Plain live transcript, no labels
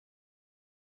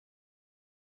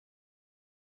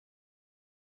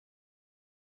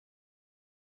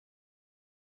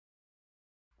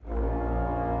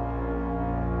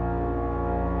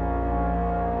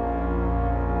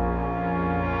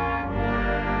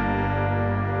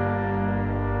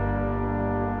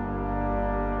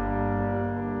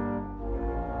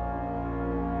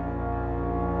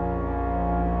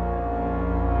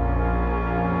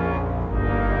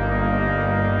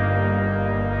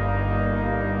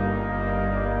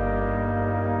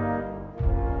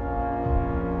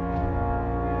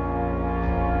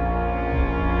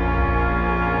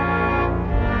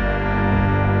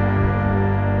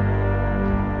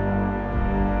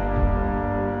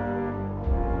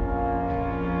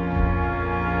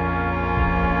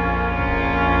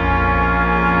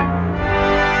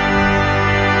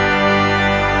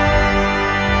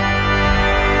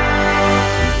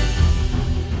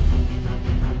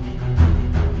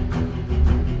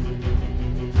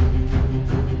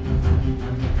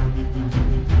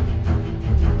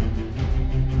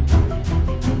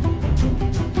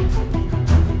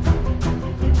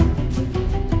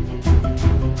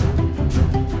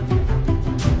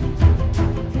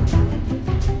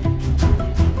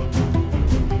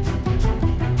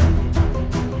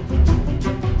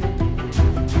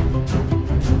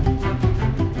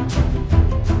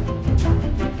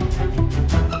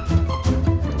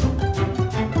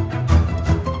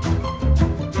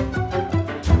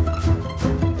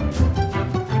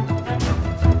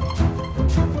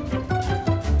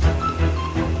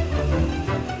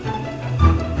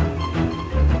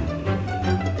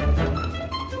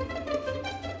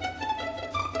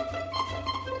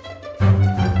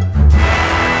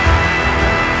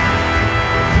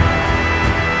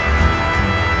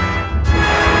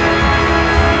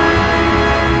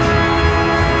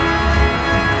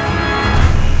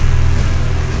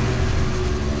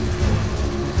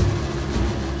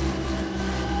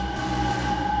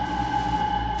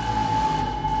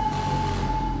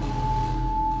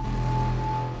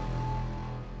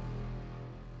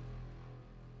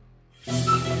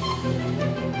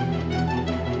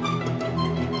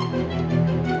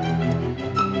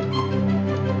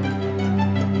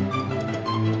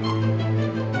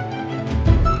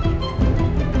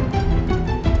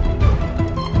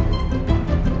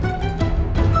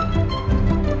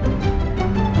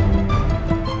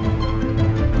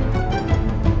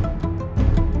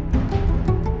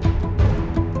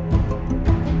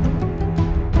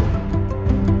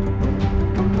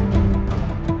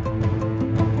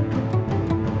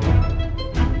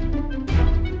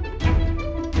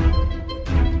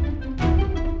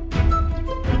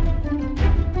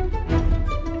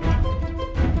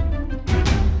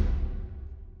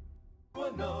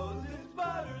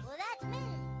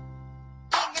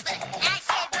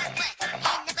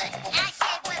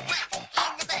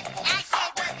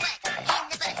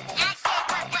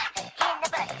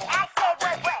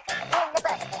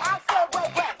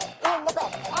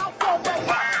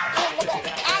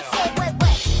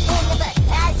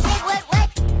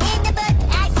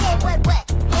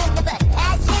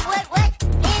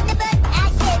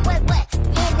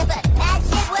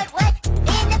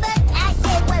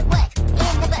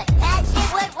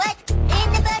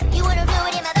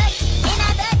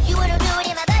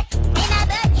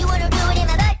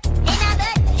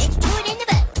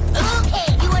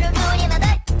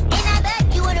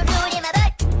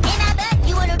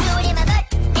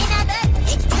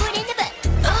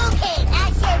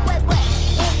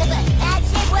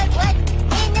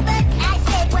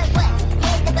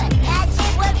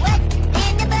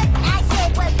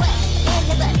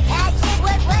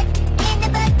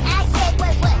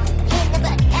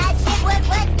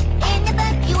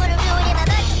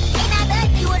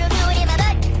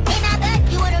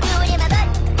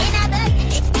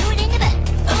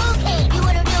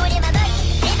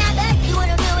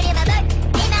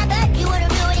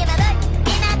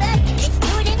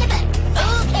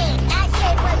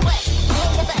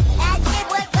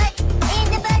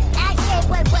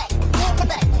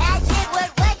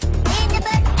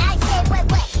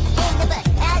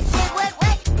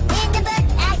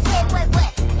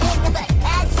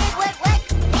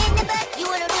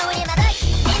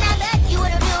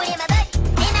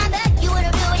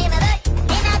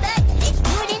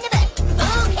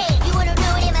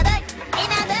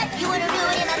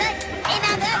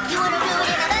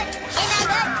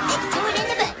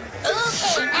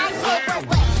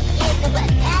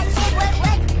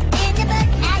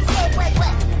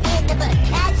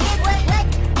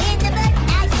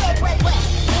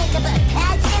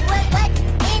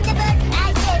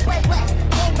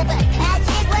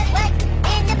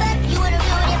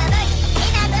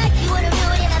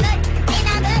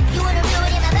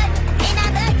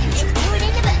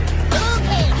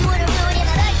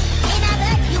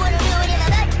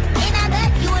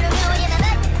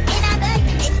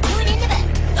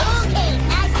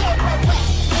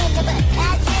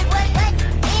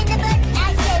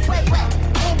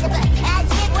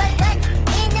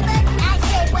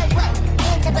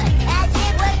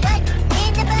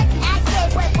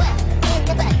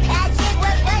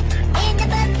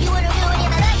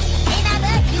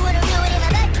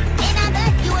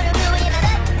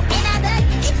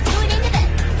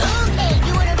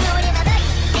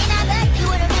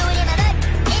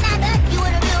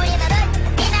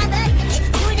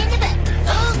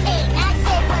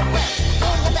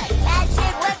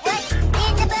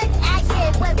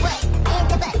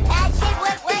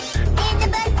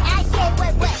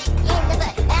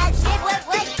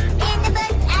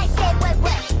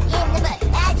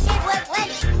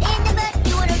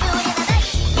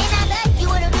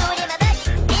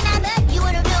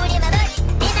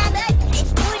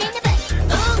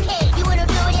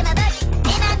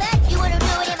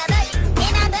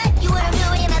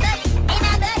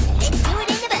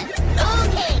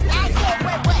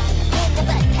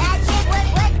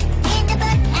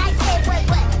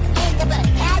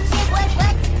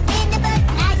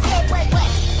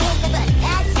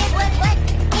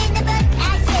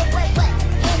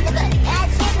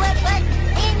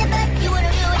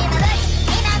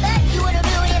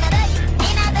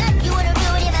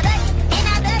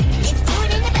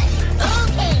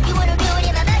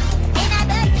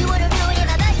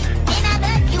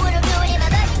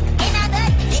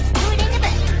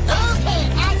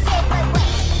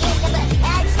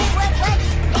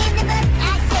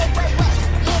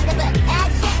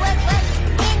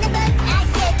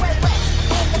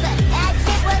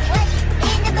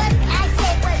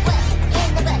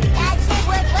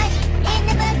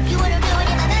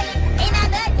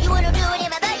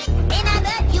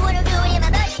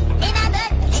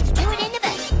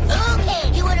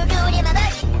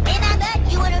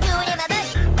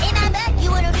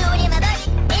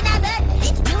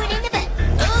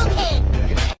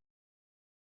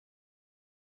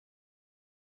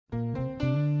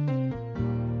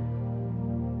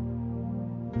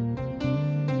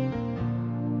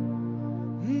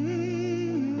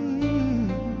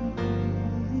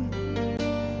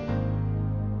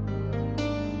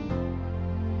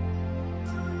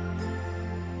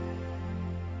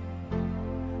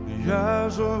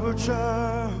eyes of a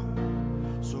child,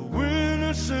 so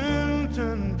innocent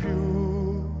and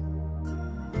pure.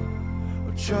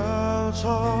 A child's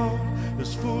heart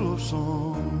is full of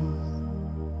song.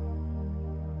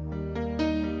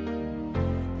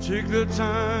 Take their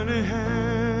tiny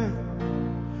hand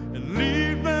and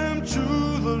lead them to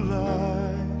the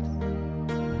light.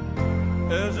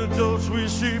 As adults we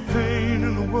see pain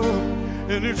in the world,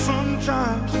 and it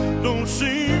sometimes don't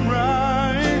seem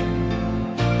right.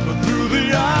 But through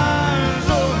the eyes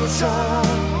of a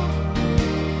child,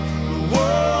 the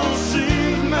world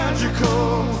seems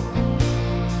magical.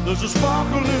 There's a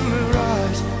sparkle in their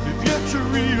eyes, they've yet to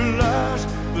realize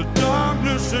the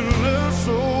darkness in their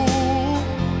soul.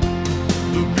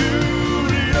 The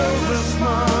beauty of their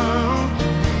smile,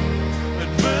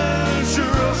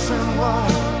 adventurous and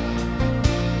wild.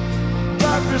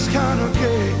 Life is kind of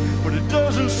gay, but it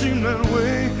doesn't seem that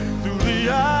way through the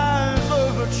eyes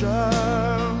of a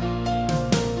child.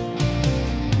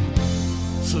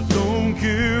 So don't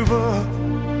give up,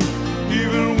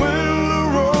 even when the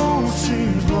road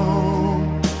seems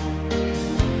long.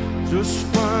 Just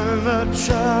find that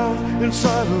child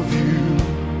inside of you.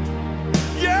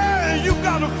 Yeah, you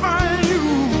gotta find you.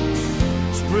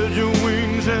 Spread your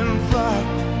wings and fly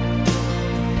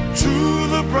to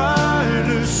the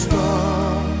brightest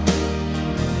star.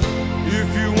 If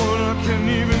you want, I can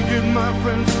even get my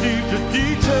friend Steve to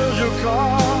detail your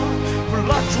car for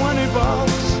like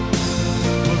 $20.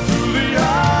 But through the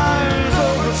eyes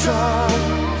of a child,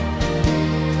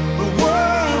 the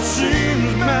world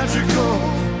seems magical.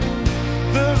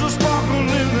 There's a sparkle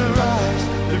in their eyes,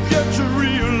 they've yet to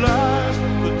realize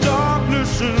the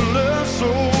darkness in their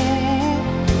soul.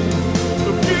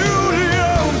 The beauty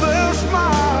of their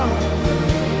smile,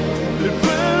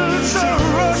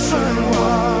 adventurous and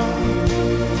wild.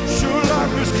 Sure,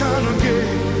 life is kind of gay,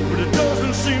 but it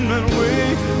doesn't seem that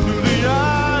way through the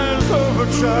eyes of a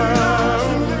child.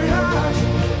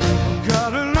 I've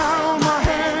got an eye on my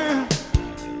hand,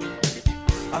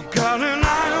 I've got an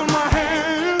eye on my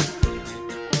hand,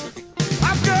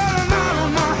 I've got an eye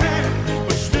on my hand,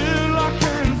 but still I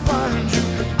can't find you.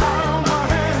 Eye on my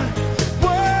hand,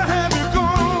 where have you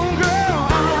gone, girl?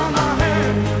 Eye on my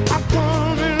hand, I'm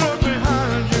coming up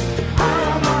behind you. Eye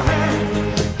on my hand,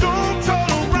 don't turn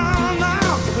around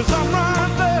now, 'cause I'm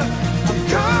right there, I'm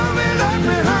coming up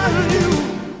behind you.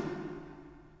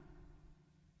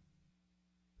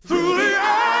 Through the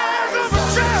eyes of a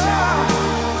child,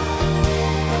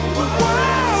 the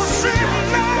world seems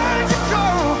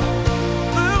magical.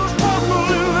 There's a sparkle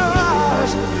in their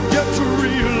eyes, yet to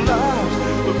realize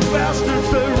the bastards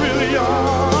they really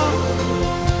are.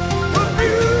 The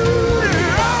beauty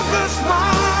of their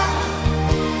smile,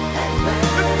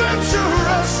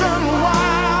 adventurous and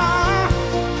wild.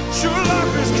 Sure,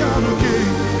 life is kind of gay,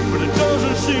 but it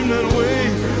doesn't seem that way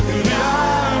in the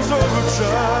eyes of a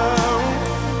child.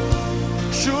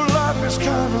 Sure, life is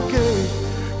kind of gay,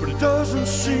 but it doesn't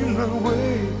seem that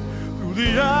way through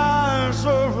the eyes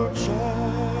of a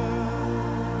child.